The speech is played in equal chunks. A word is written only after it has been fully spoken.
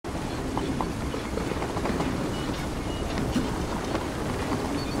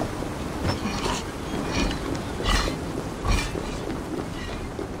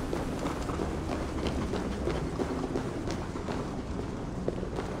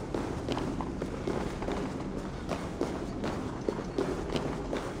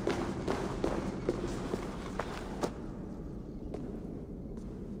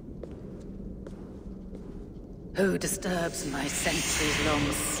Who disturbs my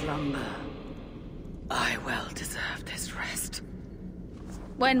centuries-long slumber? I well deserve this rest.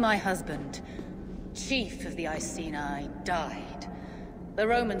 When my husband, chief of the Iceni, died, the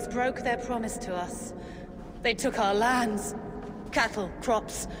Romans broke their promise to us. They took our lands, cattle,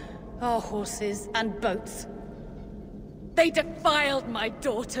 crops, our horses, and boats. They defiled my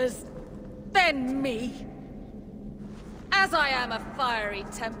daughters, then me. As I am a fiery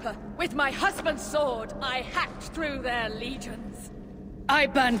temper, with my husband's sword, I hacked through their legions. I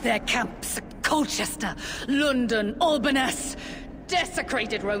burned their camps at Colchester, London, Albanus,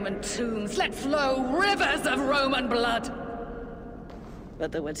 desecrated Roman tombs, let flow rivers of Roman blood.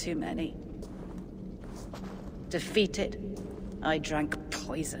 But there were too many. Defeated, I drank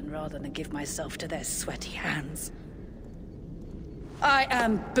poison rather than give myself to their sweaty hands. I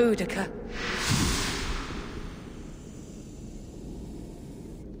am Boudicca,